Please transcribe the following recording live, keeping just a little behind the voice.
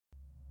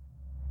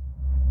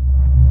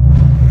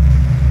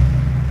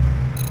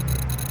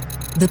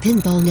The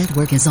Pinball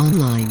Network is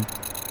online.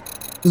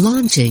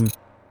 Launching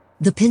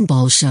The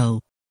Pinball Show.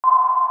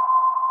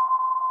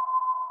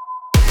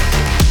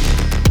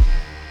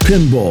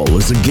 Pinball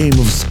is a game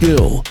of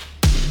skill.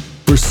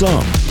 For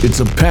some, it's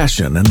a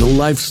passion and a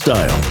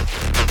lifestyle.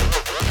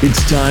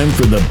 It's time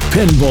for the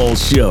Pinball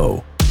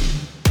Show.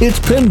 It's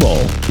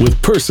pinball with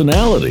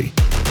personality.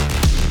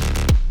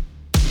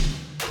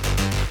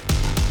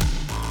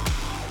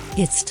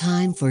 It's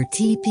time for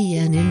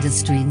TPN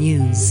Industry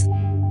News.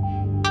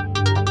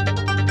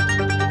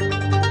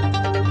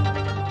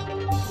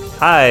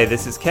 Hi,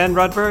 this is Ken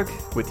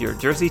Rudberg with your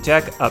Jersey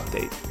Jack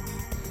update.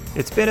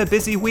 It's been a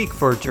busy week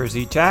for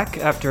Jersey Jack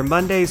after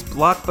Monday's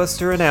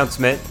blockbuster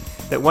announcement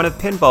that one of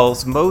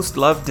pinball's most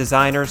loved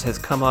designers has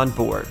come on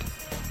board.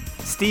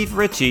 Steve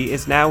Ritchie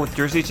is now with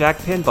Jersey Jack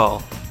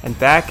Pinball and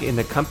back in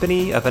the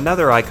company of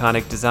another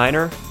iconic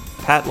designer,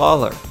 Pat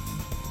Lawler.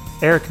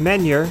 Eric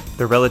Menier,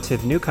 the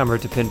relative newcomer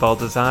to pinball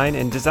design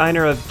and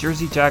designer of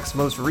Jersey Jack's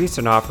most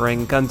recent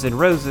offering, Guns N'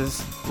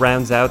 Roses,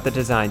 rounds out the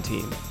design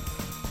team.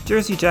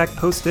 Jersey Jack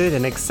posted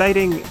an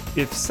exciting,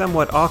 if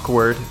somewhat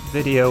awkward,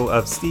 video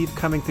of Steve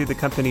coming through the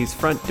company's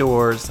front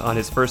doors on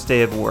his first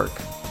day of work.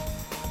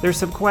 There's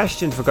some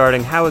questions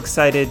regarding how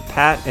excited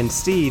Pat and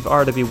Steve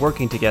are to be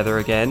working together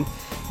again,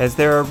 as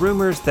there are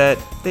rumors that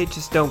they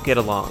just don't get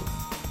along.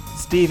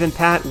 Steve and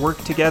Pat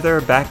worked together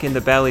back in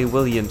the Bally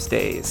Williams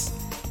days.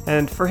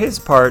 And for his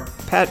part,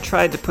 Pat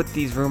tried to put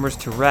these rumors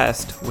to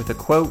rest with a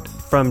quote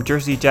from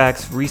Jersey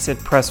Jack's recent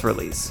press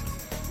release.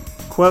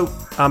 Quote,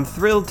 "I'm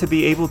thrilled to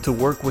be able to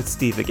work with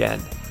Steve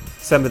again.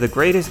 Some of the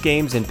greatest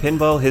games in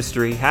pinball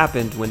history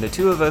happened when the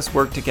two of us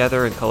worked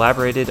together and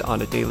collaborated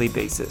on a daily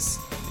basis."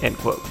 End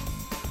quote.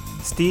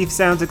 Steve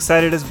sounds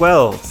excited as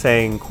well,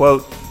 saying,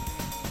 quote,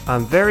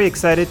 "I'm very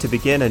excited to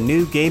begin a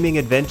new gaming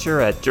adventure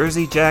at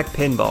Jersey Jack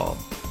Pinball.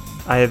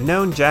 I have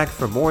known Jack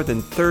for more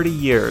than 30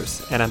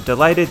 years, and I'm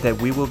delighted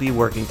that we will be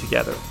working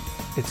together.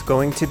 It's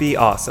going to be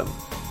awesome."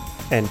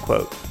 End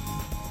quote.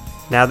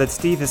 Now that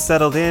Steve has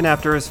settled in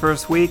after his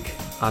first week,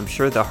 I'm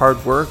sure the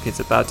hard work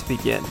is about to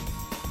begin.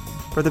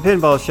 For the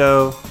Pinball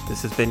Show,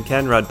 this has been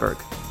Ken Rudberg.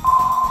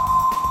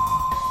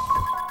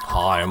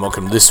 Hi, and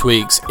welcome to this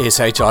week's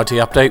SHIT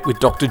Update with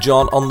Dr.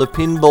 John on the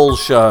Pinball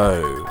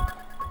Show.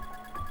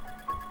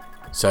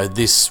 So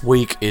this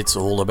week it's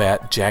all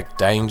about Jack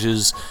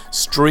Danger's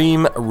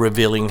stream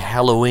revealing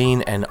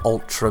Halloween and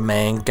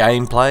Ultraman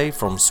gameplay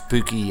from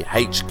Spooky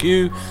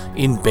HQ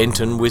in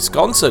Benton,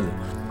 Wisconsin.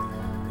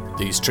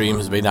 The stream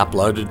has been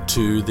uploaded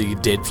to the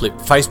Dead Flip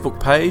Facebook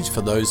page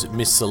for those that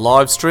missed the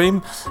live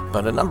stream,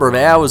 but a number of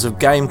hours of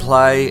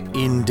gameplay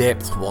in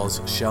depth was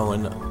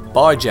shown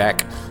by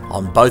Jack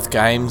on both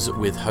games,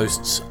 with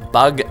hosts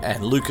Bug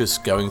and Lucas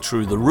going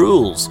through the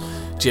rules.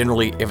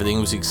 Generally, everything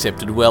was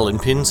accepted well in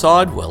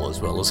Pinside,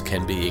 as well as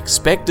can be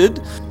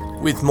expected,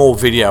 with more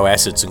video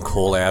assets and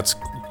callouts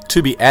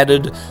to be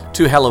added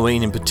to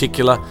Halloween in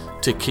particular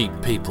to keep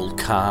people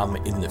calm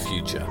in the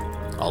future.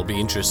 I'll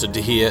be interested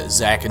to hear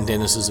Zach and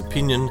Dennis's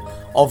opinion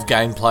of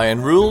gameplay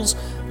and rules,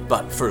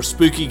 but for a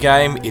spooky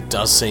game, it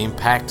does seem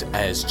packed,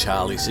 as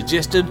Charlie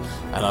suggested,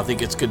 and I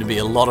think it's going to be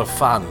a lot of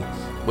fun.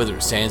 Whether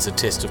it stands the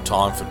test of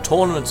time for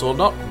tournaments or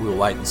not, we'll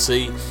wait and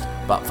see.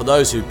 But for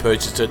those who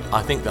purchased it,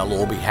 I think they'll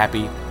all be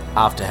happy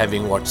after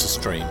having watched the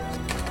stream.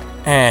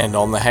 And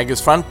on the Haggis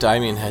front,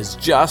 Damien has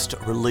just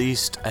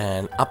released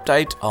an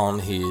update on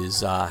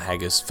his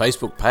Haggis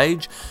Facebook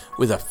page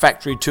with a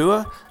factory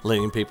tour,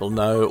 letting people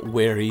know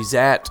where he's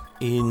at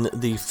in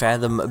the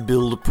Fathom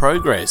build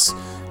progress.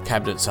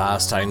 Cabinets are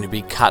starting to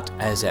be cut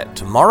as at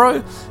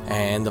tomorrow,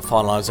 and the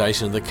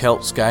finalisation of the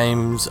Celts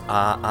games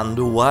are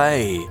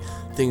underway.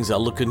 Things are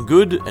looking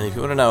good, and if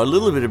you want to know a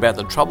little bit about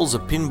the troubles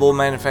of pinball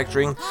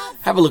manufacturing,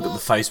 have a look at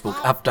the Facebook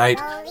update,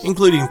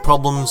 including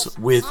problems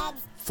with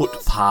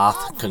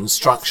footpath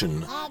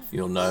construction.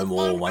 You'll know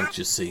more once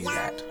you see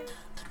that.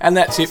 And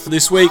that's it for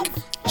this week.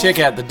 Check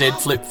out the Dead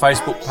Flip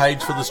Facebook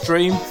page for the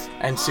stream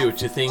and see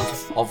what you think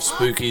of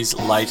Spooky's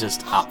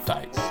latest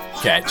update.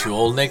 Catch you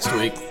all next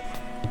week.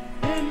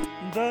 In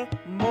the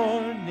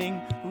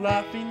morning,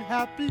 laughing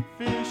happy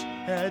fish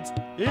heads.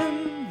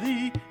 In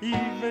the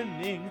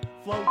evening,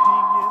 floating in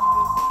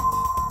the...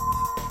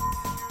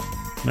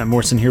 Matt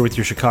Morrison here with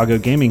your Chicago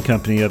Gaming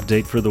Company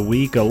update for the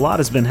week. A lot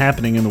has been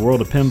happening in the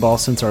world of pinball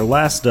since our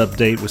last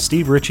update, with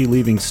Steve Ritchie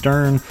leaving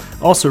Stern,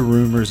 also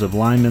rumors of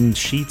Lyman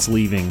Sheets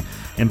leaving,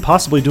 and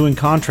possibly doing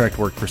contract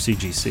work for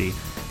CGC.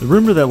 The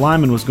rumor that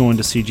Lyman was going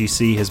to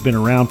CGC has been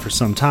around for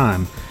some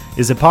time.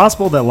 Is it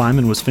possible that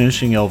Lyman was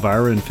finishing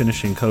Elvira and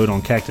finishing code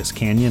on Cactus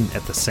Canyon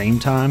at the same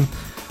time?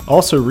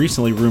 Also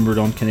recently rumored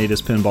on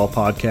Canada's Pinball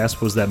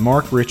Podcast was that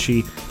Mark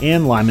Ritchie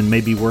and Lyman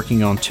may be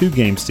working on two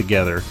games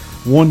together,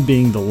 one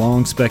being the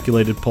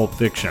long-speculated Pulp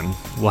Fiction.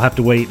 We'll have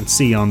to wait and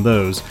see on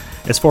those.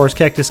 As far as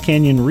Cactus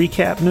Canyon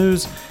recap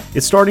news,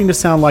 it's starting to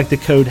sound like the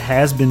code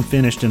has been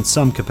finished in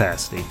some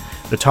capacity.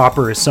 The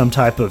topper is some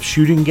type of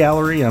shooting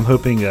gallery. I'm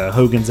hoping a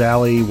Hogan's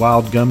Alley,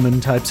 Wild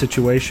Gunman type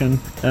situation.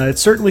 It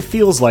certainly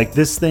feels like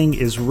this thing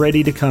is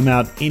ready to come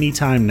out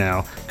anytime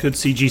now. Could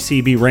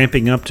CGC be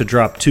ramping up to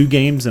drop 2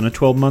 games in a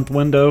 12-month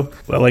window?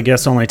 Well, I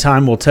guess only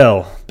time will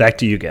tell. Back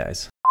to you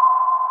guys.